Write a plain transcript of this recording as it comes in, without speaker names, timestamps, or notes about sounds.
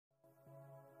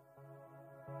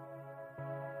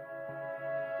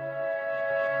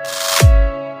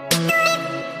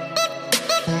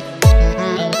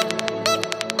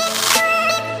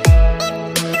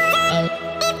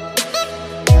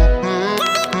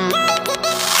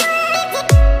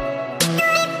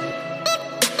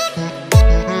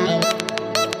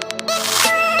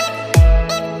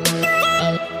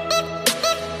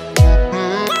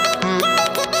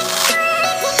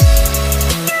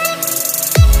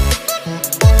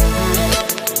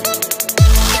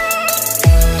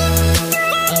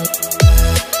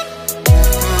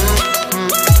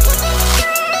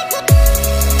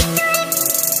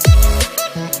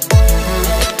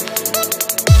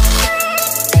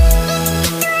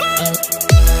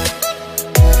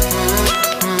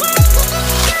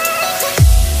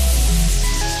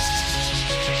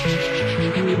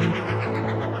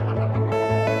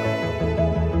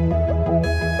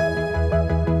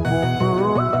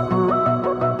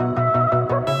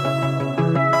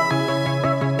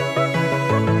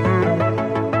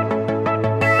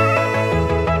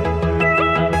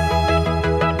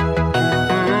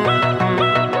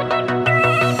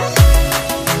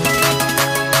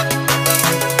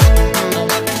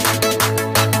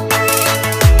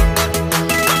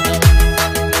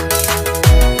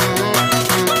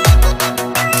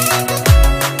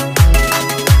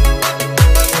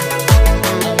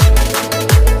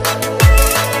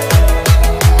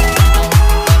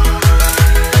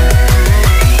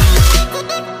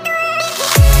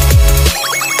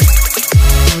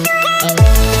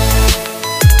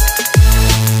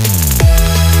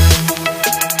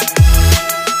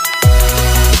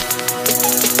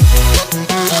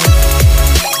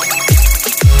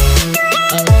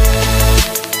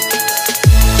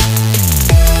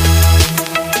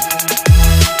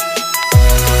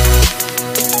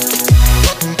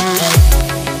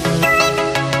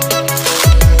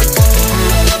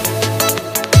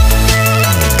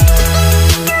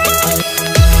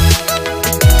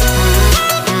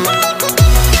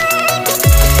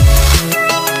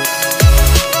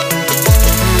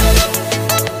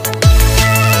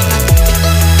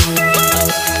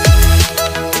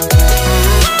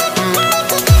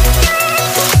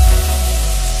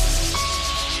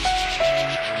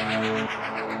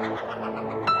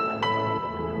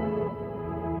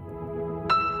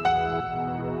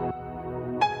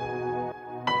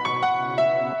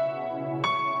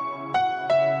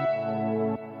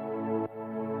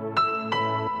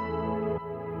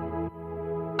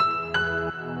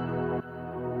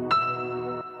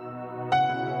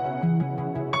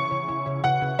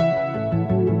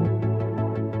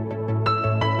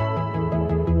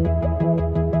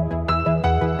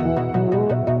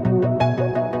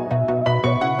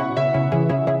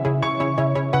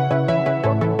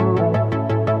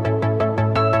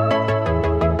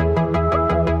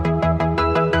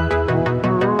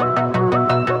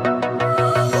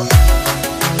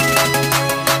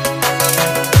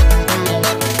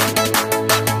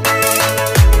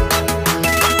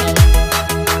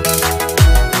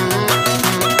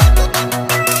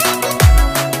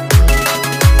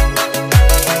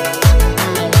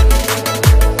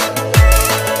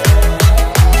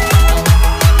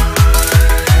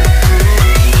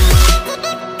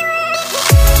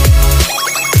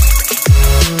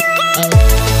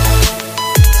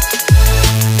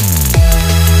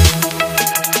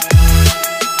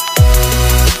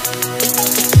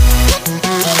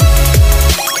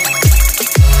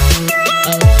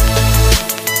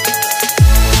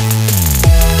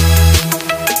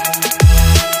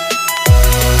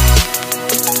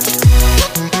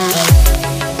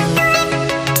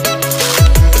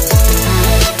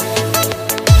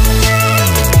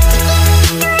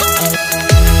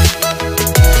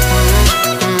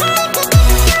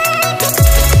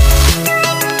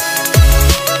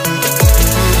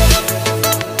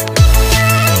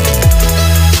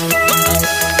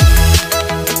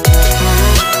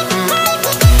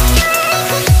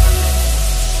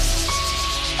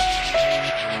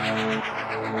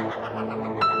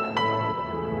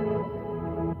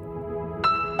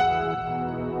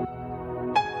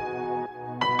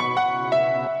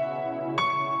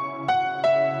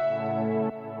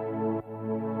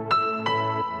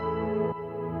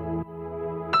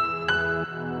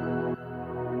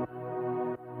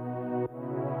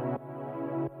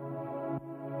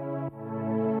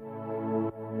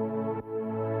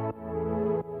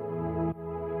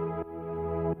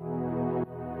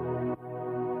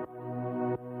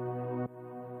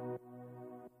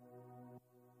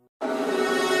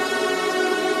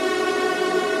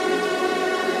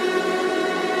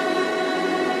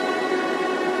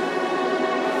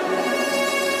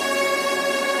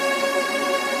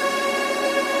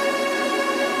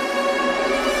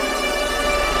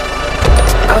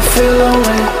feel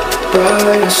lonely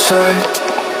by your side,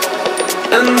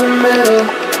 in the middle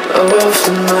of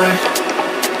the night.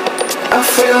 I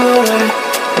feel lonely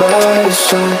by your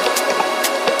side,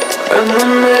 in the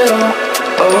middle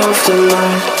of the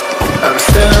night. I'm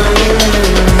standing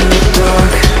in the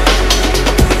dark,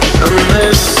 I'm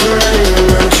listening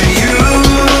to you,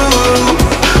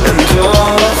 and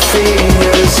all I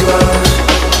feel is love.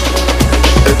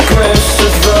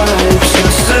 Aggressive vibes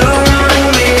consuming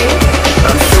me.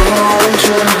 I'm falling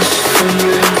just for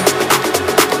you.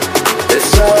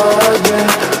 It's all I get,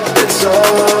 it's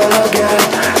all I get,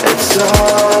 it's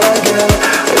all I get,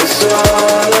 it's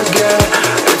all I get,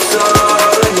 it's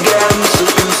all I get. So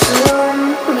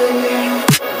consume me.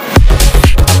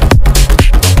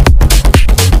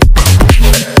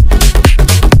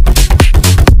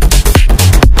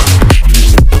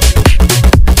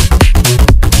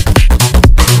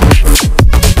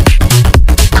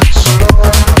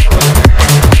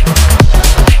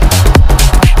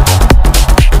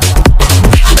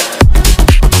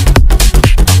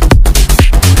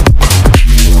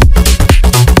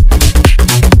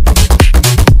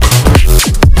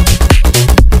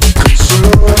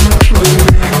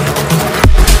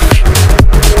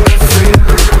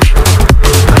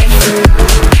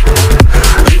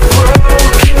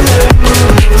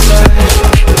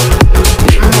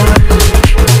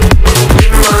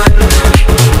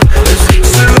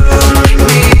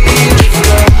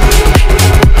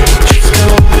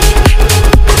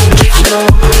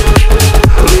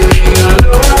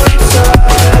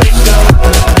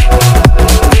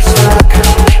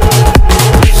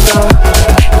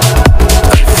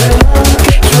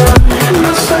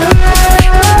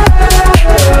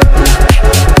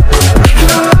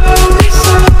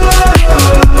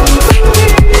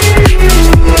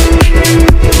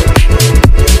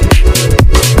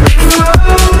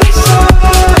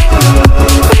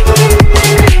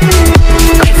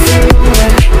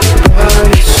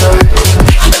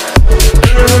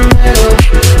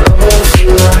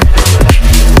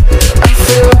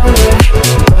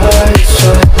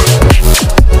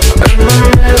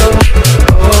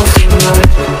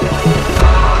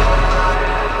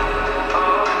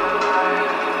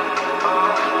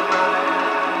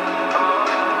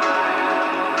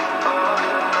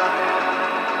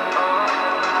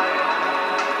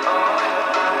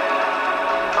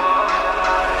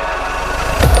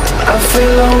 I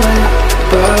feel lonely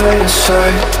by your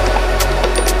side,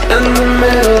 in the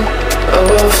middle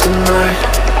of the night.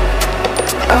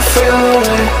 I feel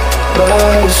lonely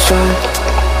by your side,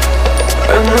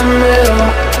 in the middle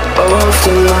of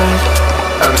the night.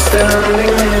 I'm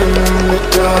standing in the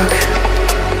dark,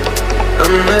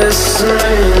 I'm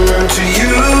listening to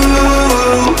you,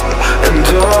 and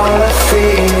all I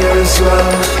feel is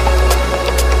love.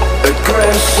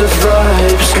 Aggressive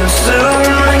vibes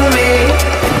consuming me.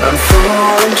 I'm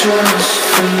falling just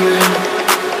for you.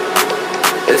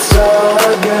 It's all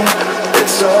I get,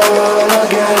 it's all I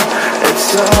get, it's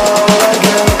all